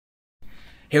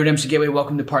Hey, Redemption Gateway,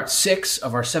 welcome to part 6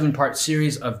 of our 7-part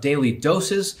series of daily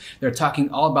doses. They're talking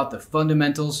all about the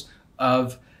fundamentals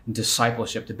of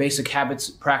discipleship, the basic habits,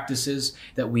 practices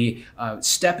that we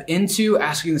step into,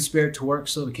 asking the Spirit to work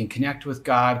so that we can connect with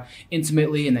God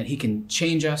intimately and that He can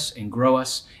change us and grow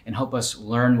us and help us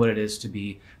learn what it is to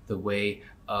be the way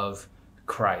of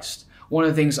Christ. One of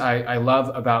the things I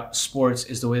love about sports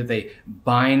is the way that they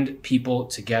bind people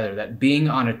together, that being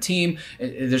on a team,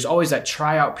 there's always that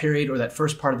tryout period or that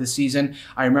first part of the season.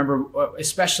 I remember,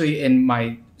 especially in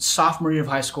my sophomore year of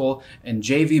high school and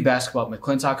JV basketball at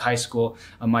McClintock High School,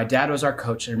 my dad was our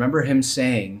coach. I remember him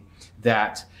saying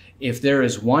that if there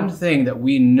is one thing that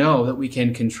we know that we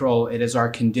can control, it is our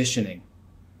conditioning.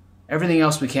 Everything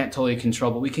else we can't totally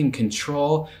control, but we can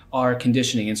control our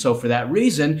conditioning. And so for that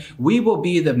reason, we will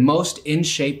be the most in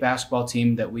shape basketball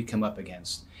team that we come up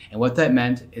against. And what that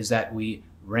meant is that we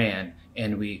ran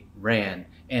and we ran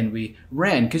and we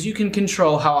ran, because you can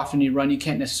control how often you run. You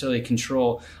can't necessarily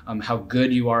control how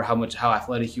good you are, how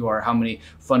athletic you are, how many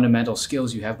fundamental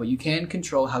skills you have, but you can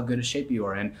control how good a shape you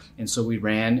are in. And so we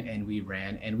ran and we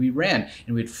ran and we ran,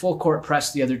 and we'd full court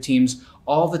press the other teams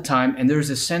all the time. And there's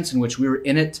a sense in which we were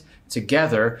in it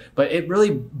together, but it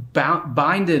really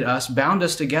bound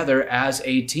us together as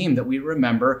a team, that we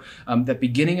remember that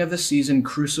beginning of the season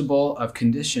crucible of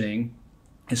conditioning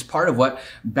is part of what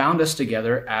bound us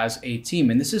together as a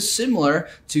team. And this is similar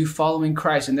to following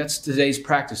Christ. And that's today's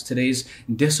practice. Today's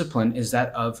discipline is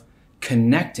that of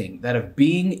connecting, that of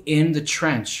being in the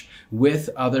trench with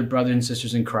other brothers and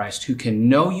sisters in Christ who can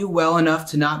know you well enough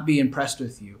to not be impressed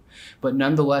with you, but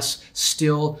nonetheless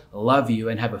still love you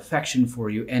and have affection for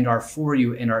you and are for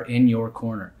you and are in your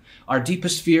corner. Our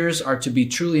deepest fears are to be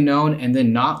truly known and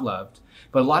then not loved.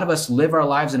 But a lot of us live our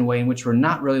lives in a way in which we're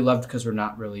not really loved because we're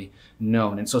not really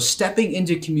known. And so stepping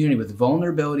into community with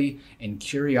vulnerability and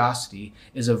curiosity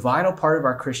is a vital part of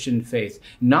our Christian faith,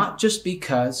 not just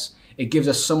because it gives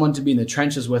us someone to be in the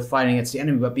trenches with fighting against the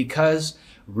enemy, but because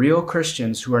real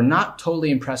Christians who are not totally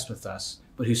impressed with us,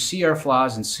 but who see our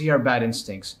flaws and see our bad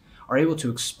instincts, are able to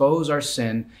expose our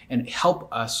sin and help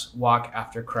us walk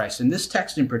after Christ. And this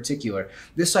text in particular,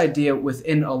 this idea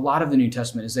within a lot of the New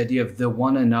Testament is the idea of the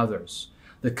one another's,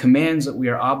 the commands that we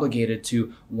are obligated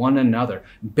to one another,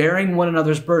 bearing one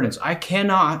another's burdens. I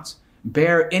cannot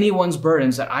bear anyone's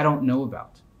burdens that I don't know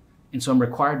about. And so I'm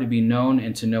required to be known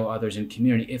and to know others in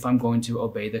community if I'm going to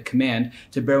obey the command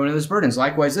to bear one another's burdens.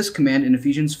 Likewise, this command in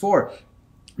Ephesians 4,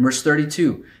 verse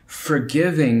 32,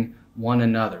 forgiving one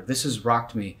another. This has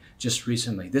rocked me just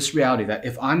recently. This reality that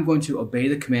if I'm going to obey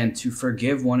the command to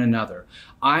forgive one another,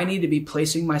 I need to be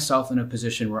placing myself in a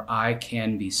position where I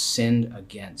can be sinned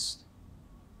against.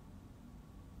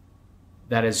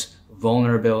 That is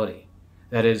vulnerability.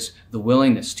 That is the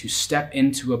willingness to step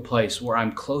into a place where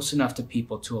I'm close enough to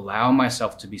people to allow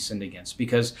myself to be sinned against.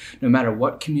 Because no matter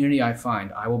what community I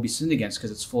find, I will be sinned against,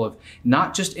 because it's full of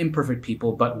not just imperfect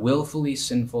people, but willfully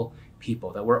sinful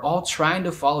people. That we're all trying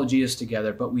to follow Jesus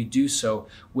together, but we do so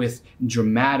with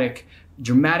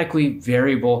dramatically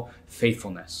variable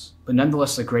faithfulness. But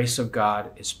nonetheless, the grace of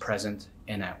God is present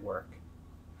and at work.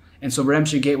 And so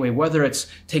Redemption Gateway, whether it's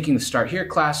taking the Start Here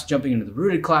class, jumping into the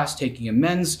Rooted class, taking a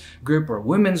men's group or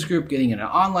women's group, getting in an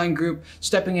online group,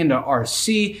 stepping into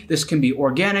RC, this can be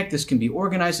organic, this can be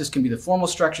organized, this can be the formal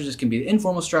structures, this can be the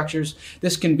informal structures,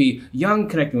 this can be young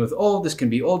connecting with old, this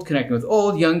can be old connecting with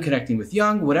old, young connecting with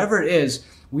young, whatever it is,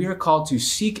 we are called to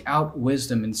seek out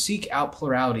wisdom and seek out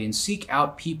plurality and seek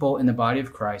out people in the body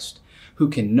of Christ who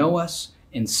can know us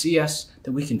and see us,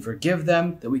 that we can forgive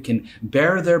them, that we can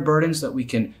bear their burdens, that we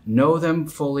can know them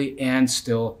fully and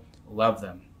still love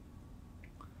them.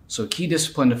 So a key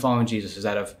discipline to following Jesus is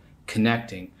that of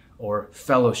connecting or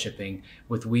fellowshipping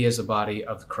with we as the body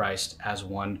of Christ as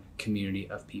one community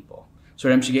of people. So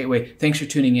Redemption Gateway, thanks for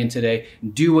tuning in today.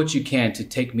 Do what you can to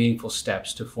take meaningful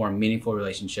steps to form meaningful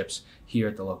relationships here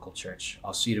at the local church.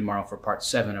 I'll see you tomorrow for part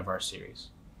 7 of our series.